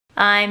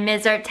I'm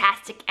Ms.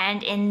 Artastic,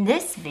 and in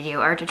this video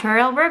art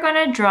tutorial we're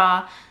going to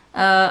draw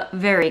a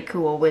very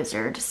cool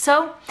wizard.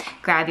 So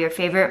grab your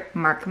favorite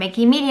mark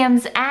making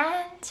mediums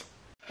and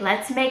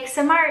let's make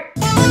some art.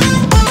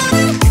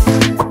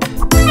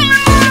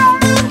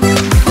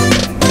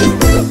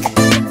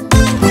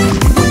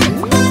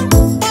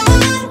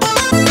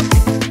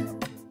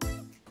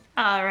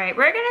 Alright,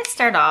 we're going to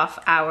start off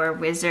our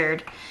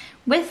wizard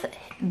with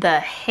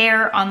the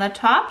hair on the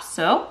top.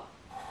 So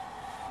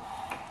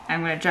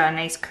I'm going to draw a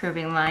nice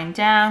curving line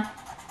down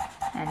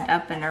and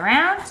up and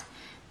around.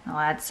 I'll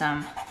add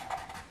some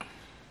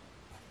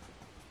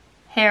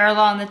hair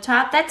along the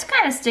top that's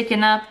kind of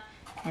sticking up,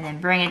 and then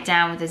bring it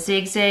down with a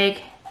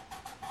zigzag.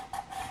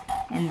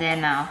 And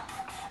then I'll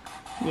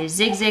use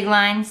zigzag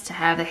lines to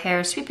have the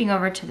hair sweeping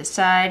over to the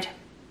side.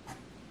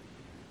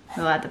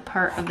 We'll add the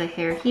part of the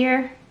hair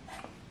here.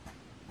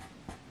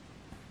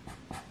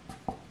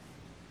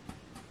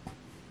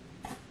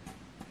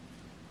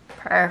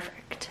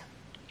 Perfect.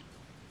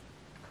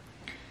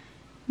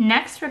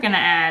 Next, we're going to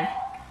add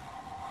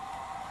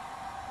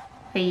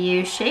a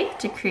U shape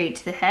to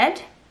create the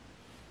head.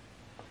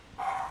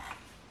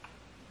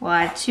 We'll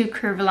add two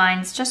curved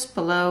lines just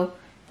below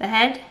the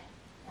head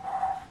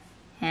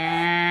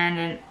and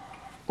an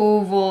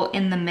oval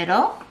in the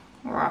middle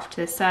or off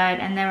to the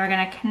side, and then we're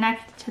going to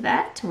connect to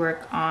that to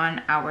work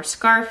on our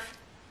scarf.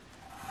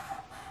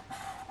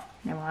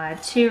 Then we'll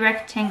add two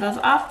rectangles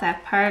off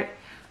that part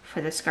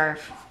for the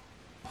scarf.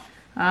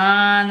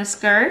 On the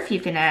scarf, you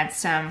can add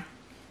some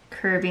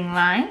curving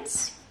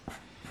lines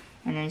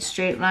and then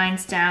straight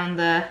lines down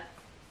the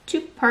two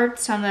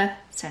parts on the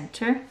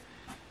center.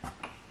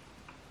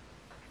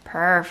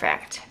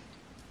 Perfect.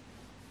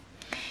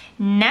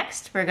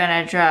 Next, we're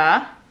gonna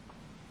draw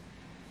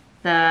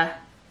the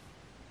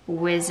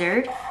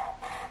wizard.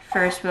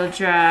 First, we'll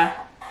draw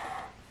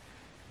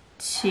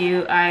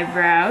two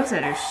eyebrows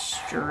that are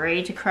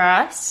straight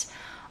across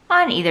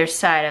on either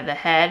side of the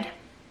head.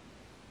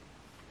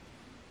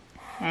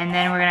 And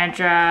then we're gonna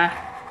draw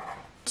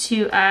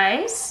two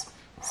eyes.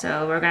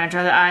 So we're gonna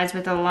draw the eyes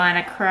with a line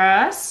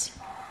across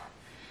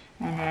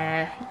and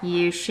a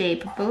U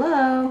shape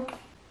below.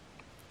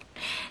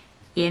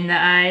 In the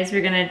eyes,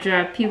 we're gonna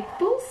draw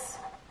pupils.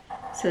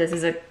 So this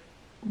is a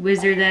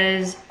wizard that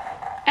is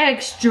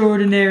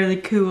extraordinarily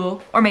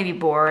cool, or maybe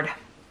bored.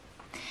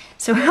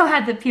 So we'll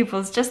add the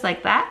pupils just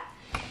like that.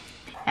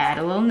 Add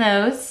a little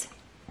nose,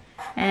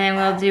 and then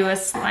we'll do a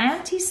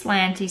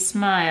slanty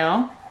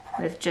smile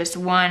with just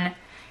one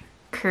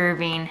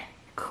curving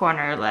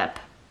corner lip.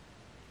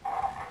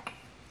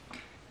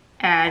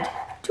 Add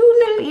two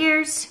little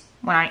ears,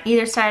 one on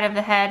either side of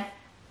the head,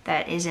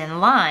 that is in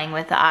line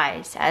with the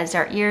eyes, as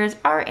our ears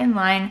are in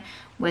line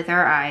with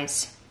our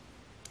eyes.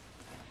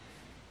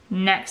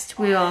 Next,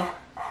 we'll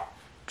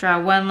draw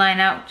one line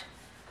out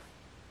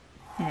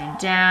and then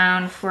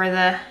down for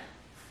the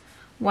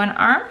one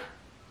arm,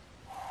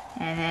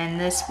 and then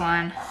this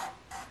one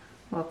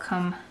will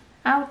come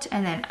out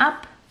and then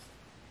up.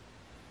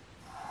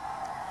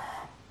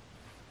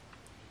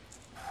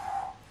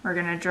 We're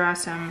gonna draw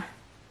some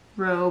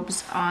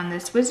robes on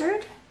this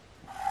wizard,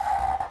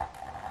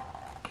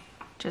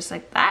 just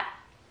like that.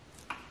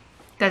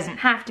 Doesn't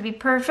have to be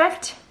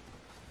perfect.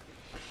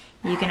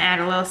 You can add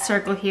a little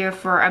circle here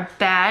for a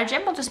badge,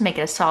 and we'll just make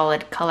it a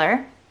solid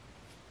color.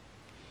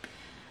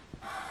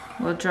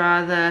 We'll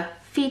draw the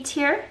feet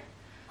here.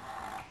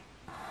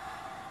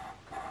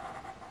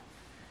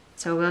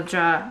 So we'll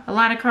draw a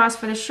line across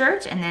for the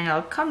shirt, and then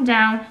it'll come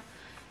down,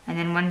 and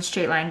then one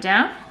straight line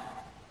down.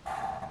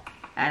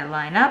 Add a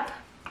line up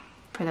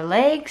for the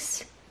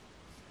legs.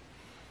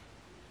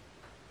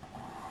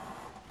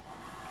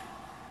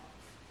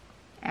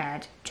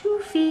 Add 2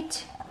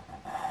 feet.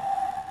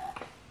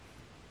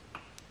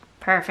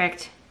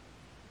 Perfect.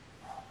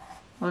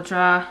 We'll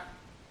draw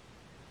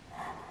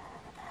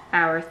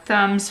our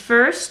thumbs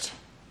first.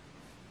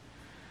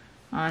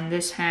 On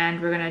this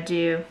hand, we're gonna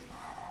do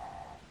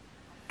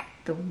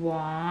the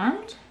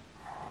wand.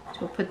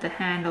 So we'll put the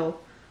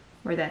handle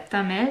where that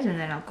thumb is, and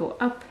then I'll go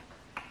up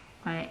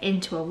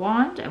into a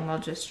wand, and we'll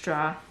just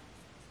draw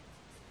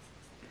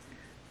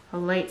a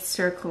light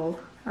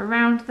circle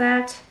around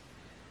that,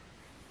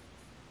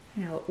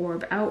 and it'll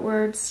orb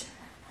outwards.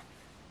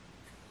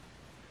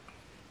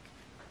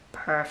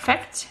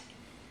 Perfect.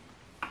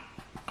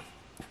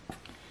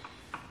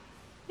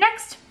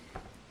 Next,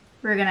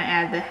 we're gonna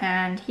add the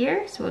hand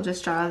here, so we'll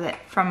just draw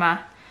that from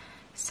a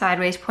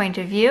sideways point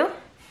of view,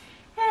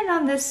 and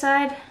on this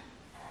side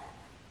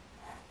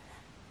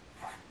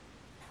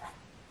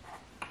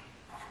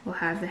we'll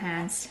have the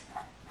hands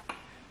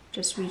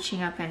just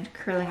reaching up and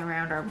curling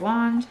around our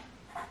wand,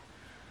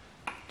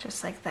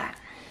 just like that.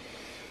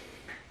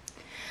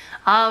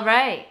 All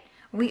right,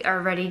 we are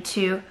ready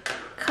to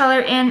color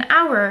in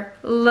our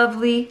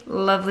lovely,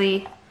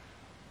 lovely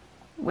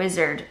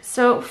wizard.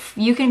 So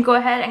you can go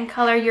ahead and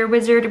color your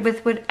wizard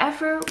with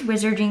whatever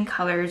wizarding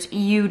colors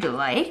you'd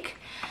like.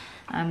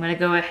 I'm gonna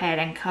go ahead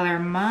and color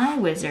my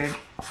wizard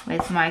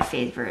with my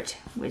favorite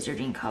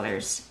wizarding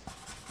colors.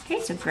 Okay,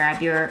 so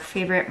grab your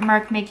favorite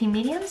mark making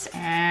mediums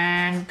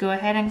and go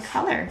ahead and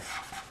color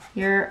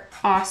your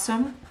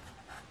awesome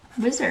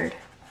wizard.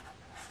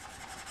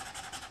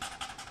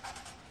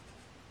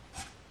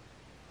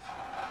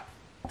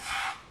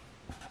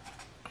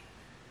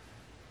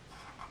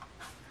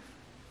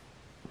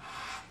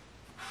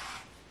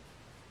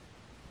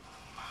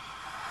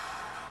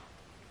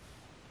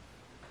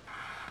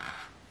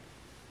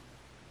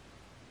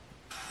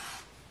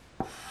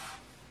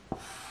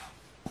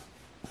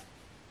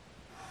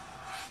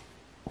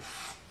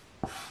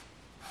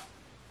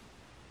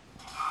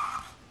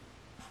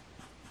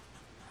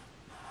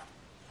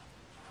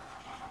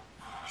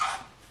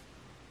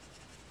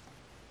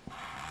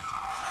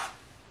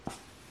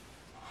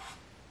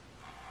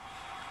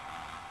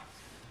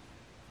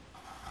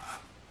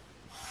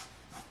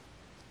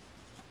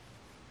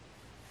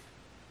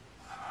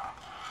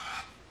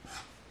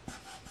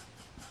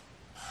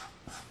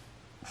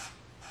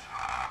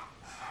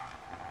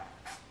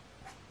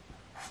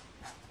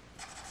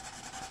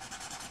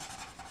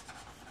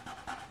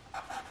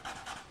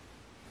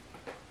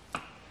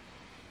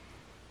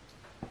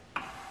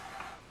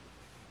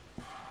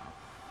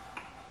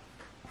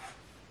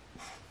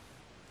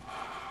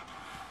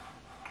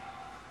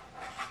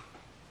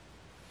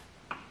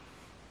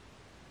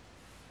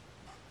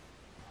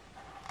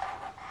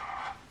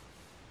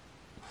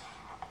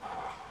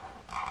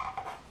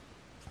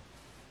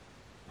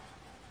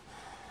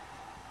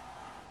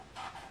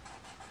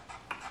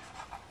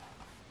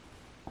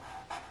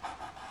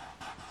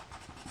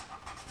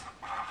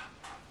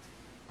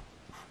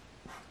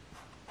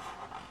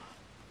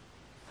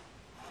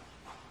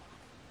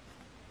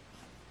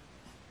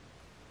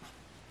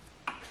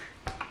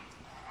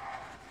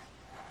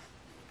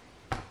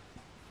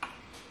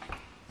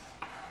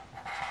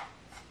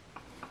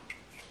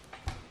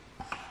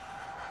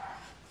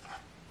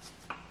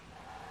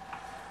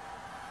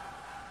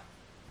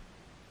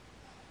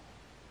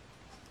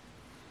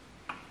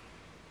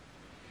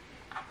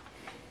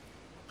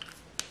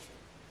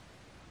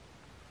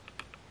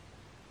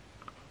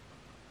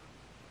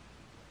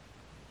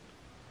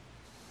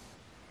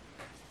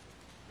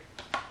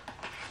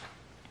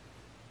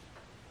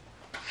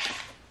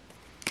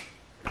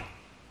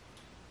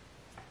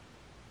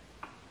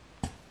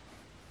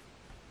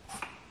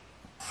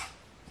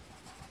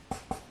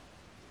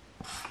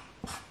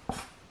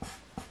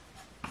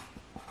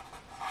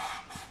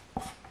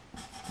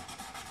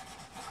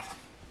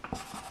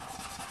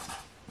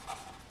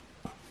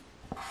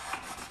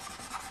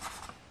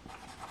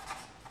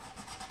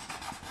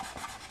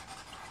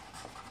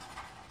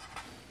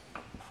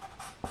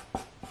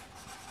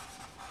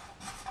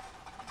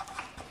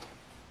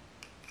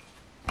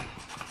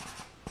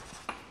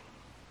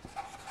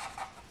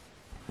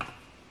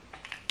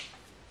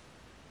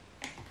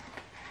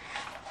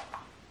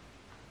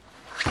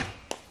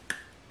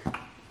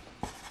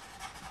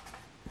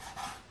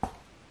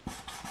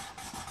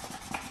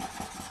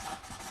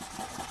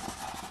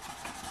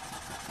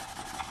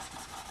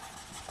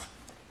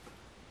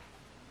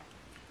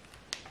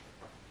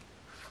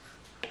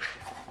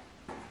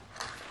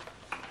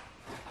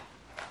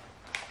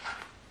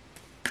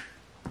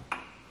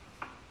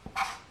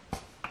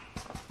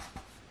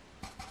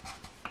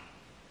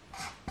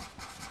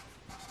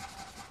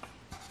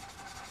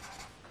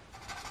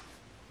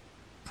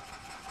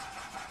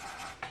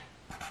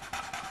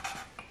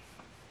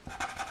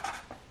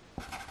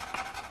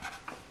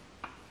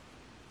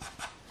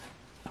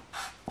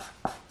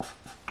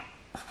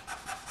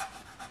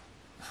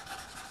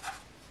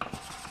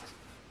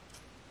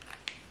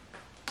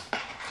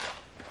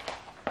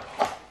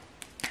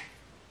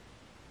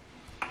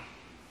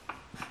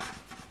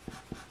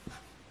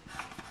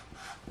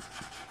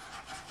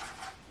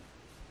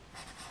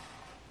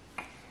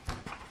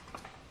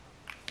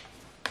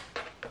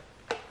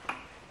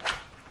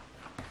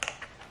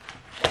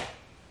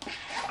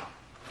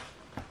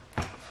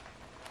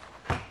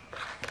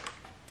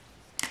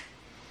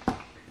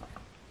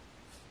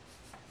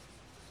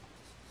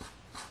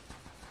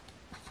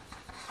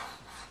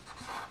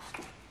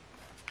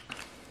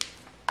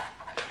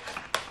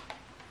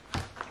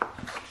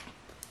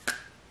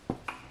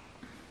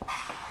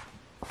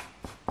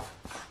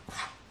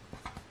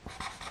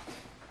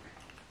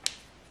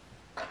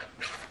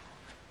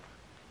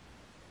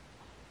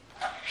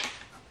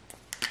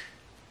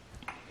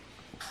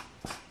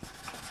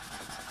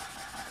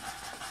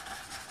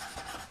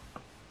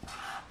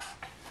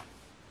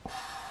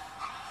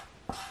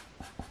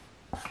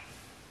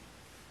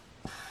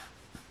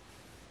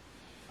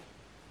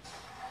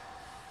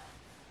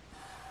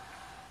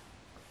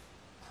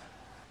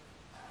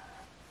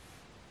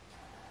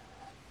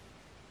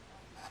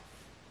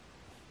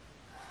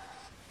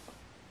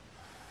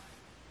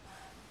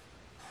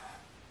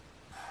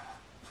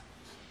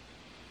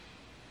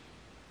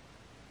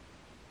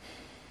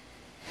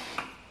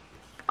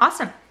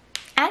 Awesome.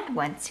 And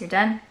once you're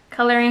done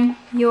coloring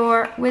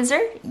your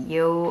wizard,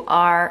 you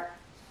are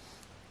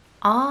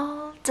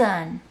all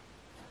done.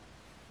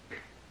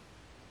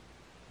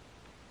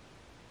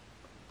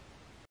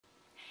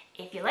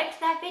 If you liked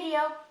that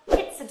video,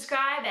 hit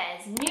subscribe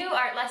as new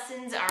art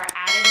lessons are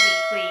added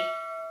weekly.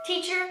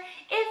 Teacher,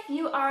 if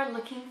you are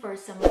looking for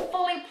some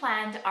fully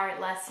planned art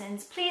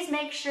lessons, please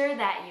make sure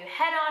that you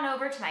head on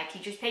over to my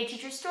Teachers Pay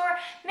Teacher store,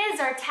 Ms.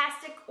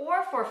 Artastic,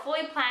 or for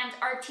fully planned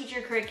art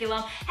teacher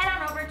curriculum, head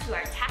on over to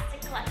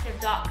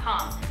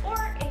artasticcollective.com.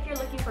 Or if you're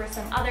looking for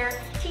some other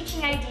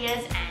teaching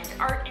ideas and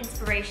art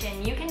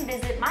inspiration, you can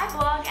visit my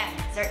blog at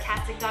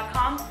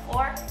msartastic.com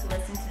or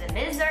listen to the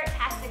Ms.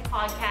 Artastic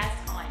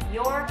podcast on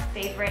your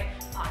favorite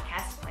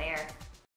podcast player.